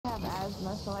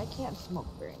asthma, so I can't smoke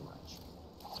very much.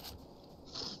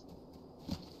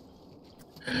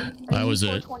 I was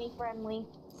at 420 friendly.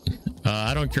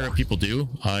 I don't care what people do.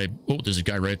 Oh, there's a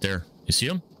guy right there. You see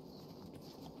him?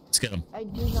 Let's get him. I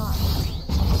do not.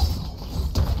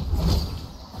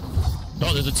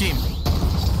 Oh, there's a team.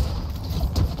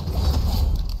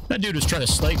 That dude was trying to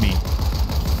snipe me.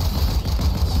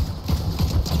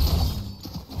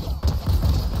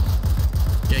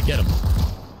 Yeah, get him.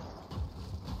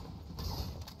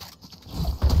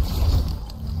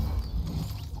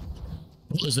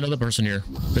 Oh, there's another person here.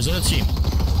 There's another team.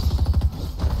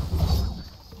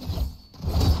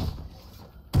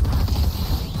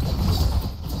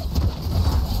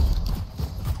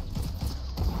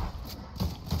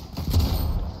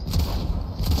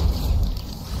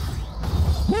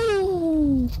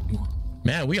 Woo!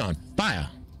 Man, we on fire.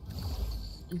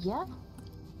 Yeah.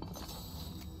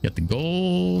 Get the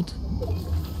gold.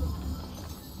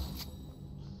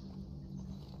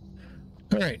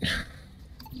 All right.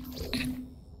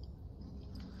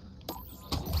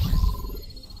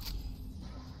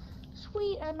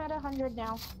 Sweet, I'm at 100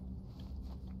 now.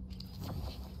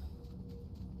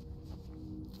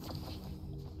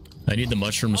 I need the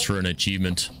mushrooms for an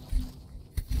achievement.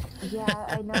 Yeah,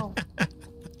 I know.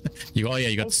 Oh yeah,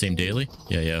 you got the same daily?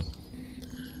 Yeah.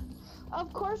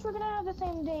 Of course we're gonna have the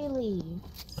same daily.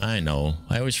 I know.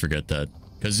 I always forget that.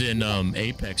 Because in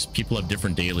Apex, people have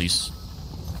different dailies.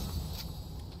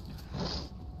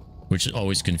 Which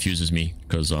always confuses me,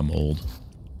 because I'm old.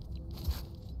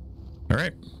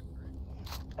 Alright.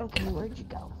 Okay, where'd you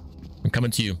go? I'm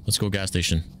coming to you. Let's go gas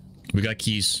station. We got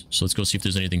keys, so let's go see if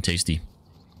there's anything tasty.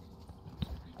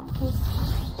 Okay.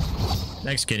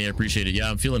 Thanks, Kenny. I appreciate it.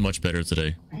 Yeah, I'm feeling much better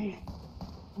today.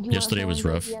 Yesterday was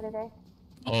rough. The other day?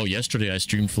 Oh, yesterday I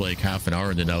streamed for like half an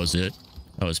hour and then that was it.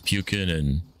 I was puking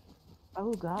and...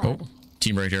 Oh, God. Oh,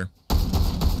 team right here.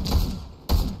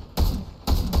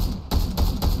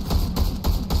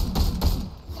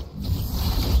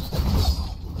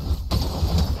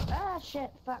 Ah, shit.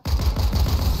 Fuck.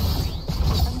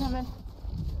 I'm coming.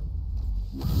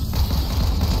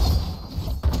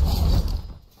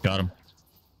 Got him.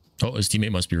 Oh, his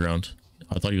teammate must be around.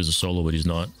 I thought he was a solo, but he's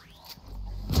not.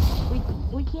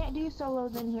 We can't do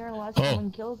solos in here unless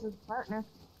someone kills his partner.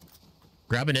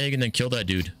 Grab an egg and then kill that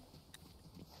dude.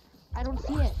 I don't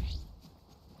see it.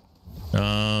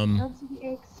 I don't see the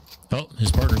eggs. Oh,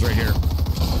 his partner's right here.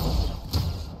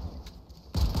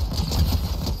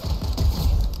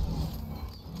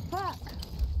 Fuck.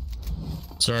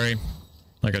 Sorry.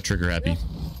 I got trigger happy.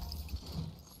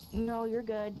 No, you're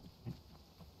good.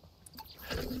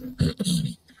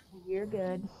 You're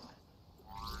good.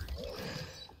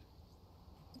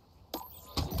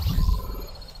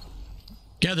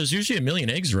 Yeah, there's usually a million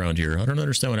eggs around here. I don't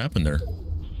understand what happened there.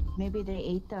 Maybe they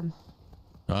ate them.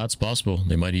 Oh, that's possible.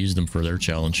 They might use them for their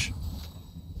challenge.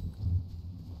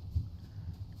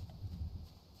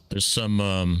 There's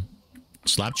some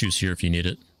slap juice here if you need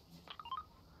it.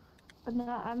 But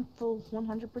no, I'm full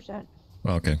 100%.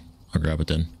 Oh, okay, I'll grab it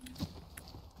then.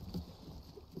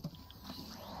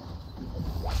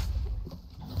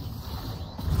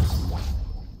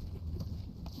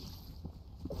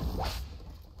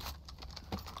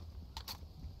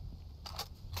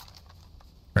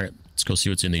 Alright, let's go see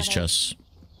what's in these chests.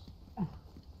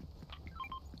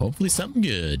 Hopefully something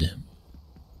good.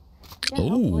 Yeah, Oh.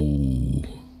 hopefully.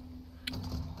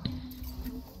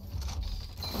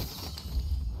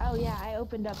 Oh yeah, I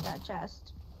opened up that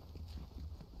chest.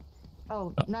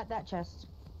 Oh, not that chest.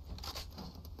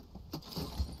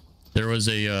 There was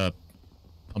a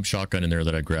pump shotgun in there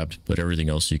that I grabbed, but everything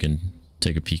else you can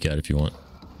take a peek at if you want.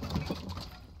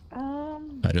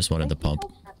 I just wanted the pump.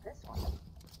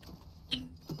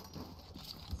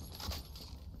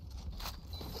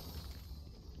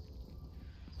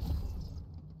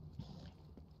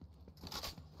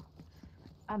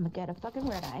 I'm gonna get a fucking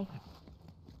red eye.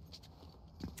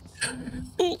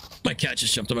 Oh, my cat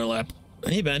just jumped on my lap.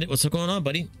 Hey, Bandit, what's going on,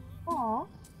 buddy? Aw.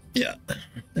 Yeah.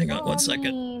 Hang on 1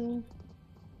 second.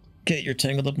 Okay, you're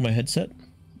tangled up in my headset.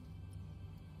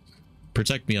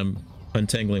 Protect me, I'm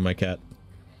untangling my cat.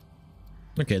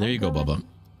 Okay, there you go, Bubba.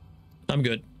 I'm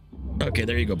good. Okay,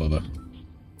 there you go, Bubba.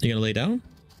 You gonna lay down?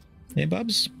 Hey,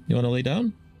 Bubs, you wanna lay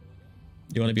down?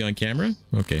 You wanna be on camera?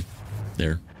 Okay,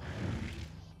 there.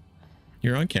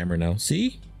 You're on camera now.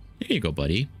 See? There you go,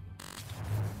 buddy.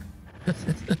 Let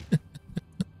me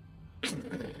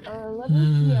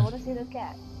see. I want to see this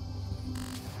cat.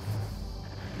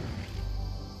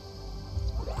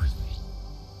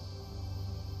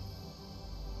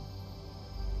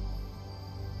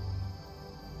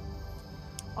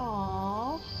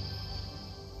 Aww.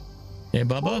 Hey,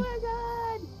 Bubba. Oh my God.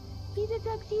 He's a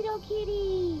tuxedo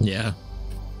kitty. Yeah.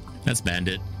 That's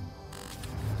Bandit.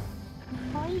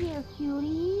 Hi there,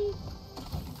 cutie.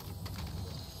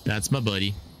 That's my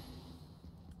buddy.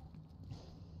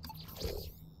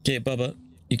 Okay, Bubba.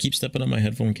 You keep stepping on my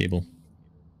headphone cable.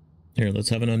 Here, let's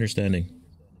have an understanding.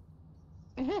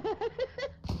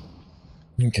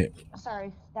 Okay.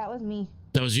 Sorry, that was me.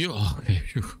 That was you? Oh, okay.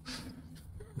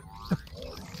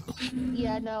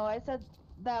 Yeah, no, I said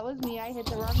that was me. I hit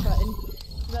the wrong button.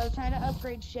 'Cause I was trying to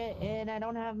upgrade shit, and I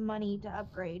don't have money to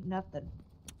upgrade nothing.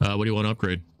 What do you want to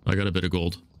upgrade? I got a bit of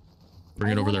gold.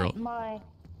 Bring it over there.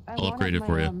 I'll upgrade it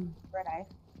for you. Red eye.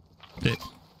 Okay.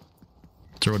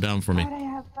 Throw it down for me. God, I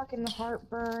have fucking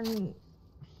heartburn.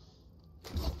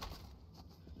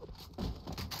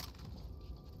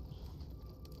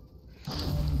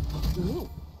 Ooh.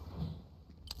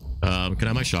 Can I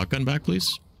have my shotgun back,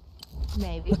 please?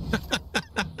 Maybe. Do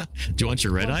you want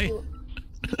your red eye?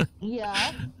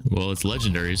 Yeah. Well, it's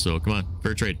legendary, so come on.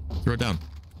 Fair trade. Throw it down.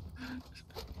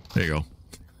 There you go.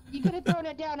 You could have thrown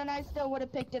it down and I still would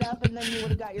have picked it up and then you would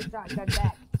have got your shotgun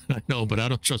back. I know, but I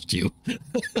don't trust you.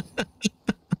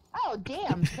 Oh,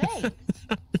 damn. Thanks.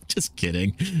 Just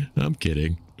kidding. I'm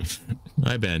kidding.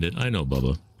 I banned it. I know,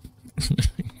 Bubba.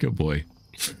 Good boy.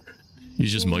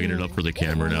 He's just mugging it up for the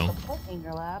camera now. In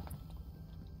your lap.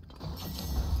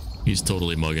 He's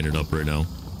totally mugging it up right now.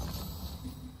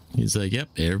 He's like, yep,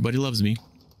 everybody loves me.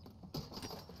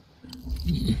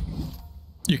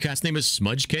 Your cat's name is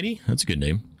Smudge Kenny? That's a good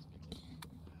name.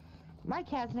 My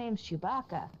cat's name's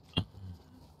Chewbacca.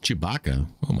 Chewbacca?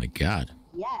 Oh my god.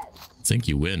 Yes. I think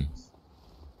you win.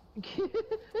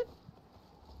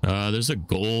 There's a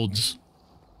gold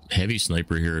heavy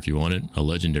sniper here if you want it. A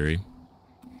legendary.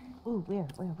 Ooh, where?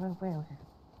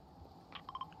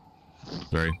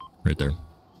 Sorry, right there.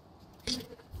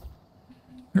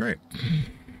 All right.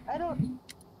 I don't...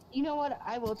 You know what?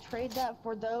 I will trade that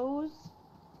for those.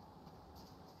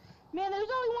 Man, there's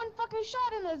only one fucking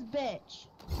shot in this bitch.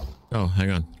 Oh,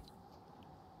 hang on.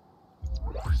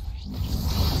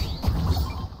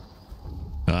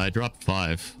 I dropped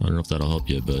 5. I don't know if that'll help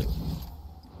you, but...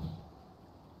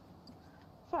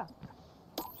 Fuck.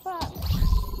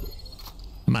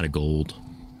 I'm out of gold.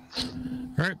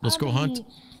 Alright, let's go hunt.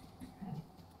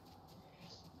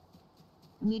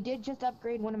 You did just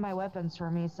upgrade one of my weapons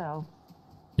for me, so...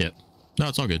 Yep. No,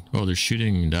 it's all good. Oh, they're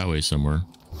shooting that way somewhere.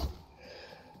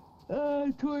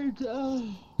 Towards,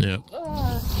 Yep.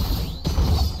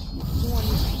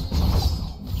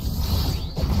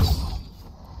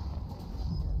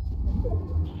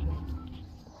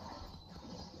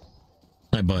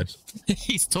 Hi, bud.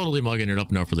 He's totally mugging it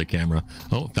up now for the camera.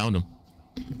 Oh, found him.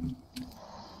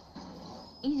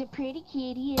 He's a pretty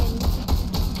kitty and...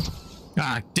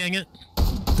 Ah, dang it.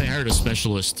 They hired a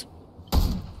specialist.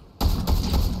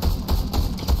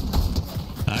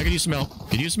 I could use some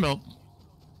help.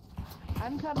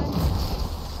 I'm coming.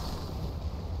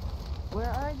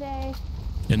 Where are they?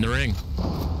 In the ring.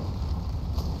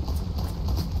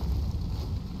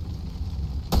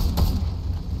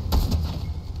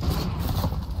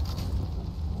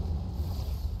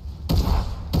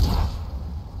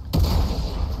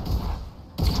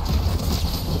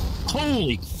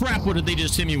 Holy crap, what did they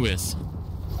just hit me with?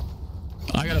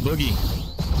 I got a boogie.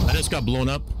 I just got blown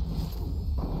up.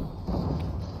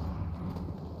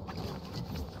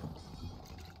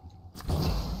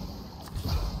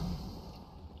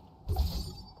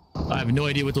 I have no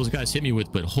idea what those guys hit me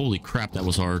with, but holy crap, that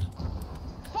was hard.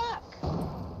 Fuck!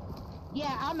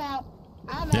 Yeah, I'm out.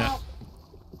 I'm Yeah. out.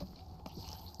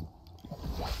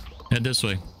 Head this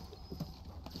way.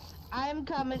 I'm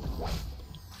coming.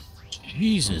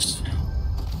 Jesus.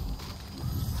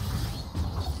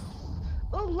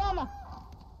 Ooh, llama!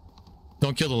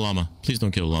 Don't kill the llama. Please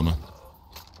don't kill the llama.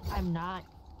 I'm not.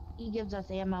 He gives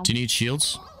us ammo. Do you need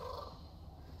shields?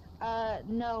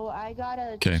 No, I got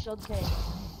a shield kit.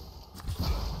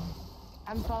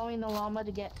 I'm following the llama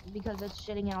to get, because it's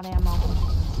shitting out ammo.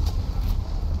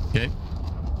 Okay.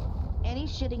 And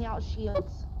he's shitting out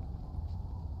shields.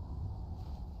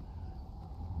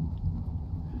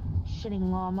 Shitting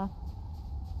llama.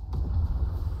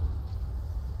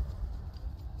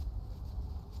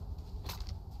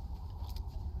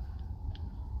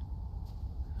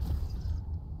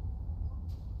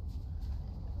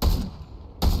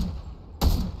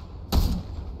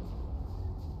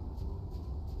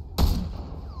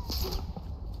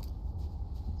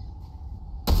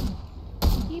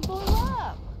 He blew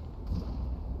up.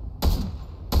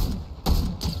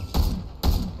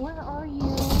 Where are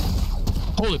you?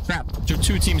 Holy crap. There are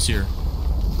 2 teams here.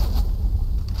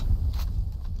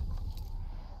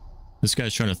 This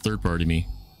guy's trying to third party me.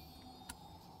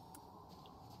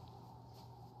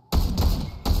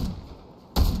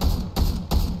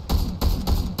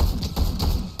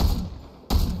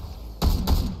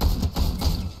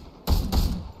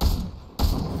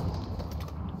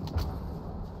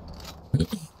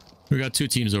 We got 2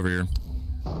 teams over here.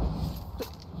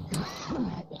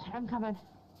 I'm coming.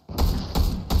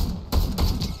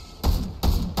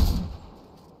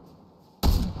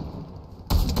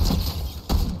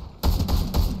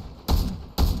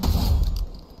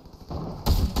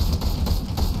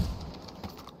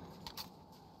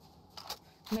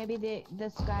 Maybe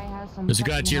this guy has some. There's a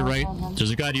guy to your right.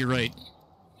 There's a guy to your right.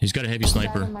 He's got a heavy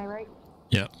sniper. On my right?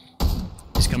 Yeah.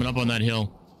 He's coming up on that hill.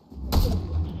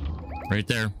 Right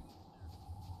there.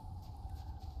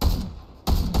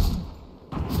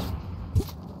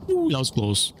 Ooh, that was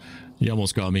close. He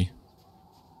almost got me.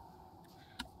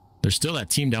 There's still that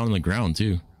team down on the ground,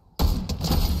 too.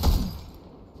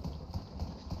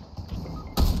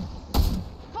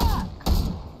 Fuck!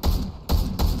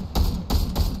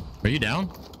 Are you down?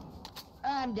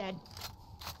 I'm dead.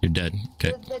 You're dead.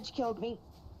 Okay. This bitch killed me.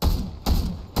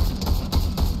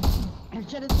 I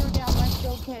should have threw down my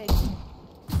shield keg.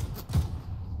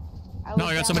 No,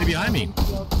 I got somebody behind me.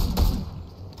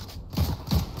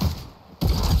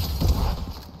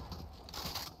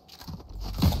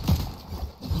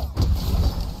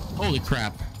 Holy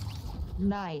crap.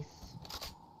 Nice.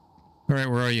 All right,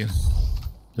 where are you?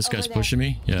 This Over guy's there. pushing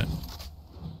me? Yeah.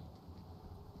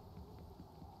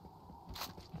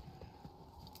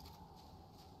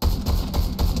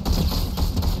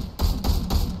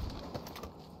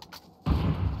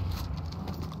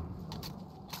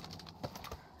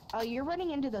 Oh, you're running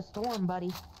into the storm,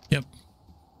 buddy. Yep.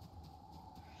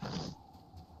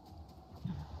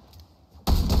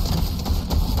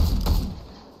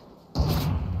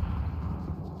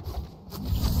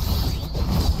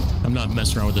 I'm not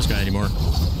messing around with this guy anymore. That's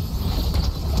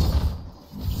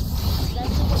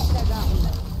the bitch that got me.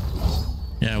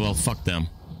 Yeah, well, fuck them.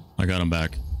 I got him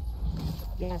back.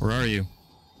 Yes. Where are you?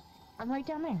 I'm right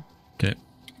down there. Okay.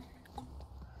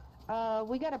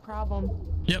 We got a problem.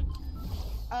 Yep.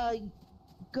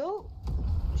 Go.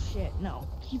 Shit, no.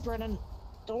 Keep running.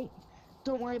 Don't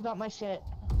worry about my shit.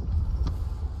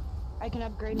 I can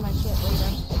upgrade my shit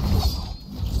later.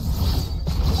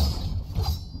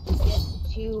 Get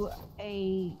to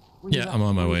a. Yeah, I'm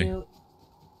on my way.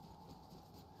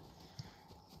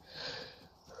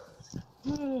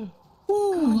 Ooh.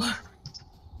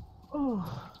 Ooh.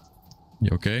 You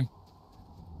okay?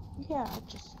 Yeah,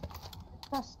 just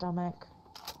my stomach.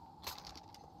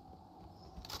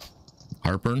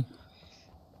 Heartburn?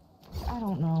 I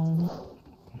don't know.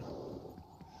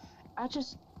 I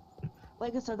just,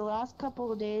 like I said, the last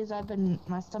couple of days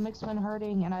my stomach's been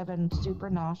hurting and I've been super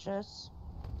nauseous.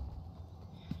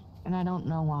 And I don't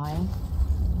know why.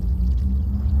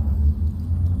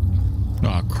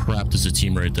 Oh crap, there's a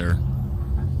team right there.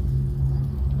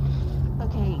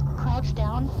 Okay, crouch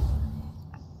down.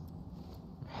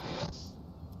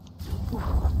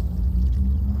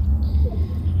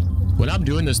 When I'm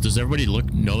doing this, does everybody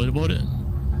know about it?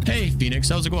 Hey, Phoenix,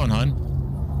 how's it going, hon?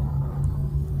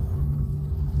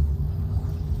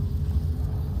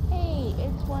 Hey,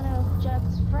 it's one of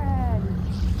Judd's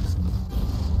friends.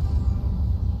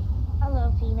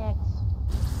 Hello, Phoenix.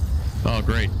 Oh,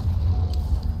 great.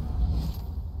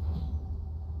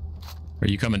 Are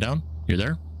you coming down? You're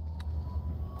there?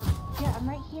 Yeah, I'm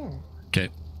right here. Okay.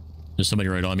 There's somebody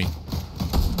right on me.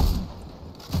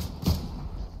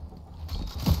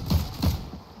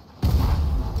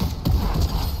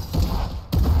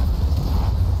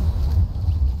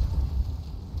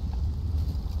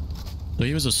 So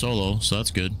he was a solo, so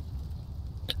that's good.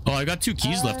 Oh, I got 2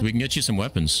 keys left. We can get you some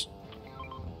weapons.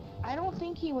 I don't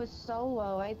think he was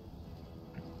solo. I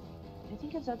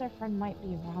think his other friend might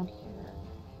be around here.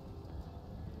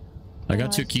 I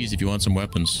got 2 keys if you want some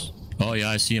weapons. Oh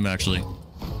yeah, I see him actually.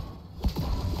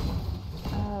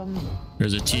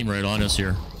 There's a team right on us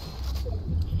here.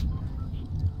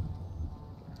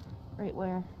 Right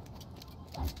where?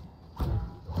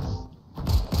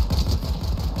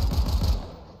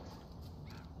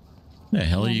 The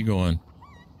hell are you going?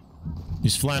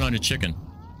 He's flying on a chicken.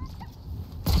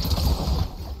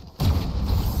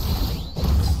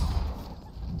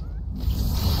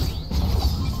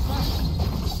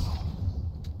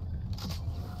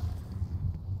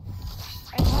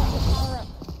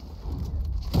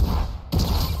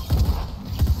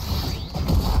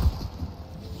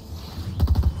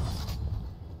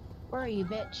 Where are you,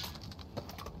 bitch?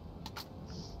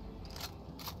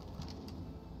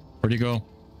 Where'd he go?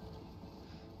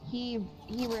 He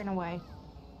ran away.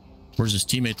 Where's his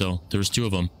teammate though? There was 2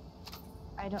 of them.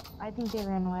 I think they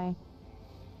ran away.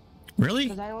 Really?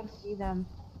 Because I don't see them.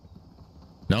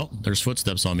 No, there's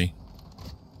footsteps on me.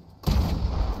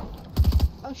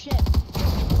 Oh shit.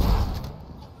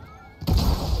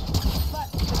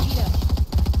 Fuck, Vegeta.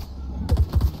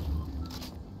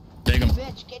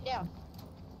 bitch. Get down.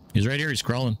 He's right here. He's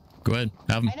crawling. Go ahead.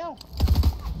 Have him. I know.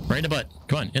 Right in the butt.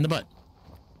 Come on, in the butt.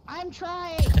 I'm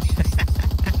trying.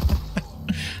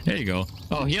 There you go.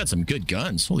 Oh, he had some good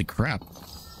guns. Holy crap.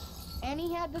 And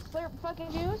he had the slurp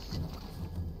fucking juice.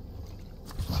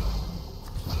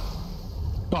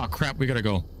 Oh, crap. We gotta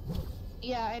go.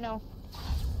 Yeah, I know.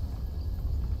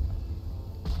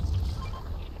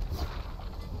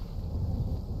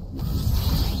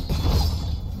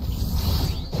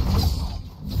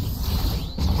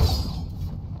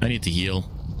 I need to heal.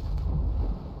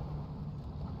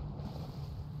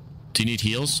 Do you need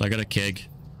heals? I got a keg.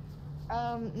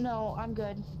 No, I'm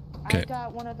good. Okay. I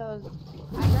got one of those.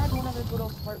 I grabbed one of those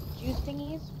little slurp juice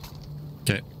thingies.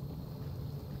 Okay.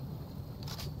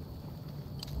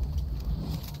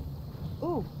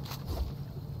 Ooh.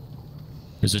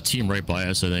 There's a team right by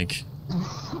us, I think.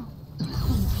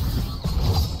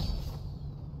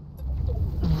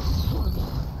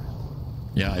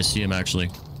 Yeah, I see him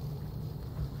actually.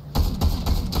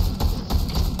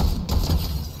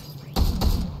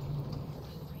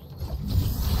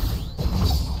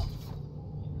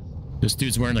 This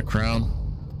dude's wearing a crown.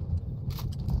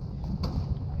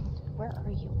 Where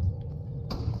are you?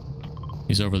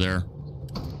 He's over there.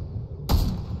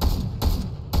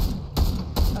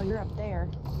 Oh, you're up there.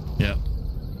 Yeah.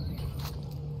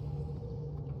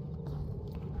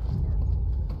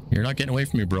 You're not getting away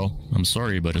from me, bro. I'm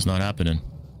sorry, but it's not happening.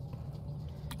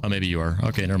 Oh, maybe you are.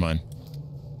 Okay, never mind.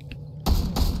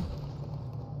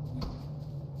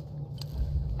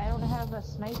 I don't have a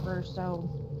sniper, so...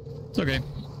 It's okay.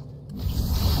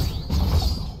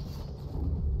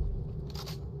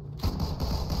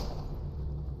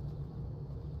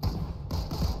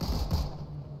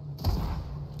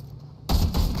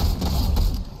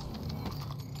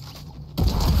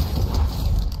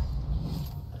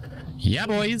 Yeah,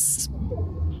 boys.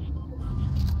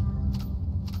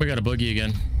 We got a boogie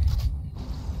again.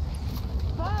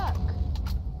 Fuck!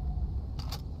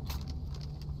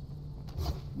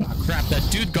 Oh, crap. That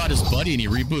dude got his buddy and he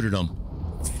rebooted him.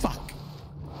 Fuck.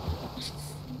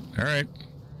 All right.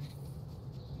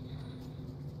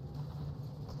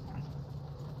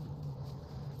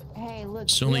 Hey, look.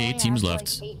 There's only 8 teams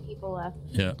left. Like 8 people left.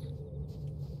 Yeah.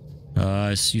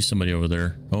 I see somebody over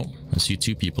there. Oh, I see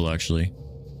 2 people actually.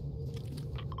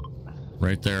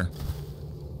 Right there.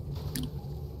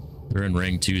 They're in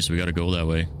ring too, so we gotta go that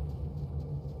way.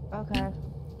 Okay.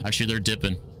 Actually, they're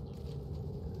dipping.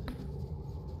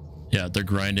 Yeah, they're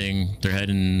grinding. They're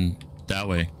heading that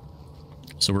way.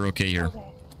 So we're okay here. Okay.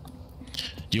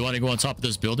 Do you want to go on top of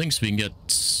this building so we can get...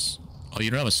 Oh, you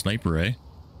don't have a sniper, eh?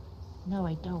 No,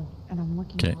 I don't. And I'm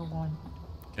looking for one.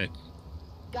 Okay.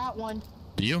 Got one.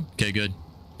 Do you? Okay, good.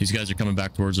 These guys are coming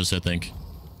back towards us, I think.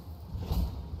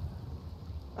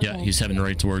 Yeah, Okay. he's heading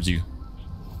right towards you.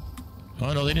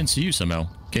 Oh, no, they didn't see you somehow.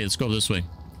 Okay, let's go this way.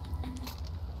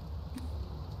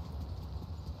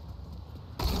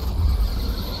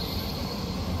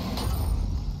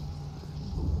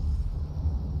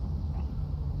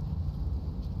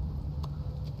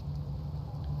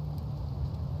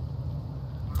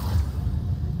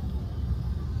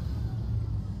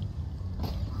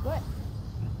 What?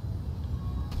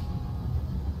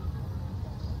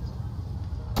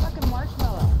 Fucking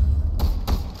marshmallow.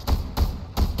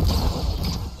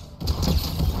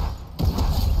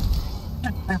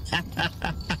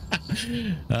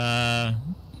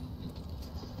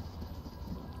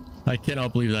 I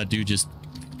cannot believe that dude just...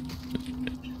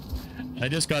 I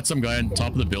just got some guy on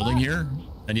top of the building here,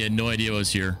 and he had no idea I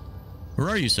was here. Where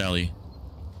are you, Sally?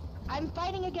 I'm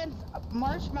fighting against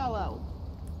marshmallow.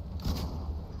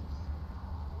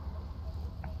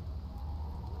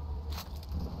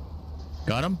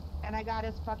 Got him? And I got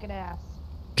his fucking ass.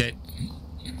 Okay.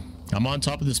 I'm on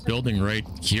top of this building right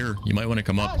here. You might want to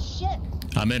come up. Oh shit.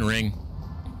 I'm in ring.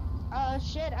 Oh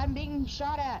shit, I'm being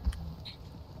shot at.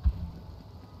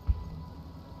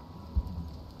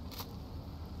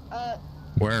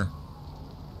 Where?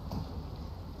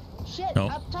 Shit, No.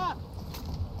 up top.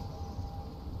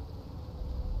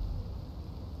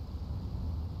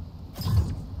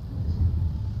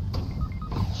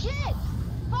 Shit!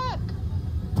 Fuck!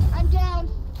 I'm down.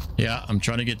 Yeah, I'm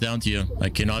trying to get down to you. I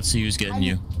cannot see who's getting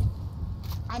you.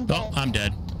 I'm dead. Oh, I'm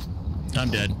dead.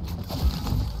 I'm dead.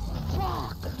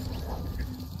 Fuck!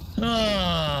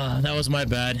 Ah, that was my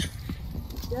bad.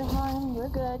 You're fine, we're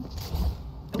good.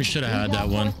 We should have had We that got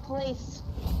one. 4th place.